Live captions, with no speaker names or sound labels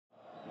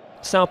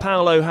Sao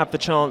Paulo have the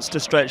chance to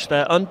stretch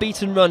their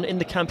unbeaten run in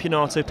the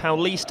Campeonato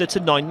Paulista to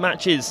 9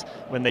 matches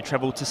when they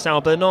travel to Sao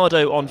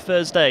Bernardo on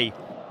Thursday.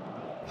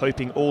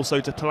 Hoping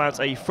also to pull out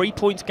a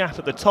 3-point gap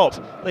at the top,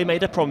 they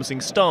made a promising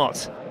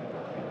start.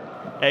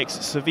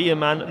 Ex-Sevilla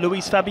man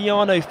Luis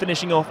Fabiano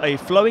finishing off a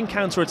flowing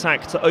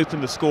counter-attack to open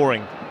the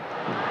scoring.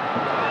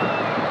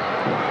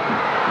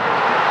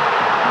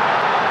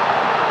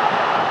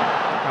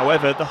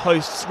 However, the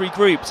hosts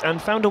regrouped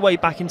and found a way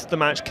back into the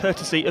match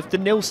courtesy of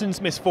Denilson's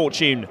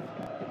misfortune.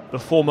 The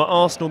former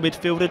Arsenal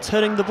midfielder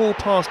turning the ball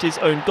past his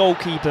own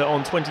goalkeeper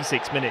on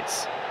 26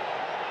 minutes.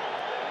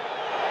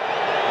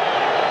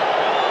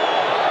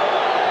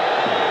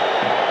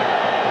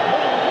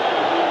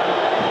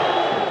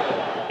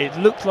 It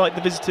looked like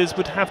the visitors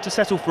would have to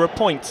settle for a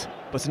point,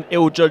 but an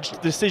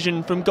ill-judged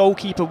decision from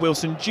goalkeeper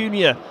Wilson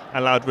Jr.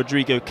 allowed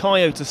Rodrigo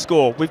Caio to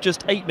score with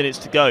just 8 minutes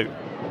to go.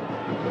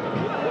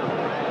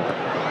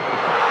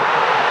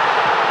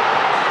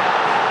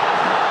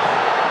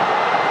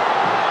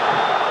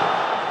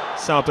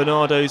 Sao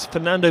Bernardo's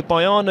Fernando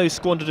Baiano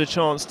squandered a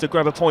chance to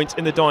grab a point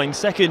in the dying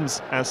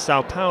seconds as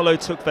Sao Paulo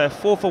took their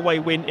 4th away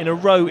win in a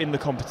row in the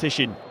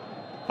competition.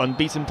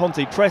 Unbeaten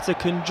Ponte Preta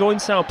can join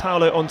Sao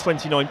Paulo on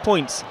 29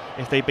 points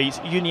if they beat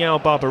União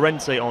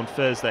Barbarense on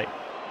Thursday.